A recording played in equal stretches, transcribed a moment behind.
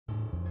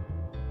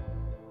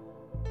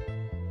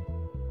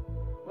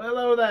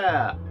Hello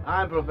there,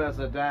 I'm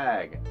Professor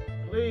Dag.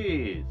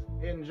 Please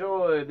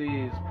enjoy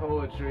these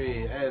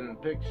poetry and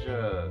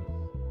pictures.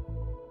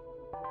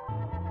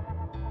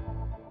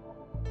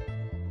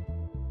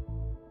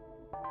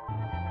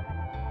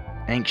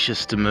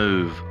 Anxious to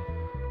move.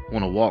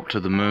 Want to walk to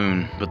the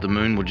moon, but the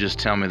moon would just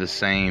tell me the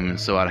same, and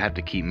so I'd have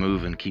to keep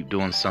moving, keep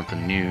doing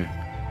something new.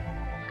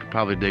 Could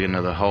probably dig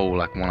another hole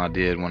like one I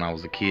did when I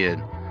was a kid,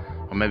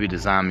 or maybe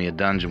design me a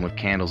dungeon with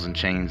candles and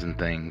chains and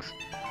things.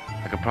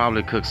 I could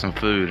probably cook some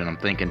food, and I'm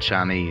thinking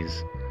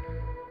Chinese.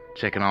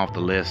 Checking off the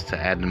list to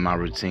add to my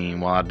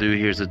routine. While I do,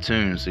 here's a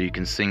tune so you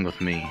can sing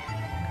with me.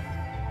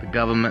 The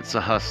government's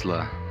a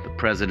hustler, the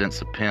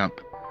president's a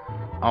pimp,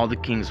 all the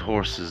king's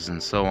horses,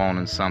 and so on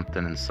and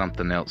something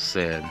else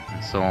said,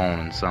 and so on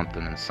and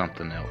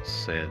something else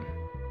said.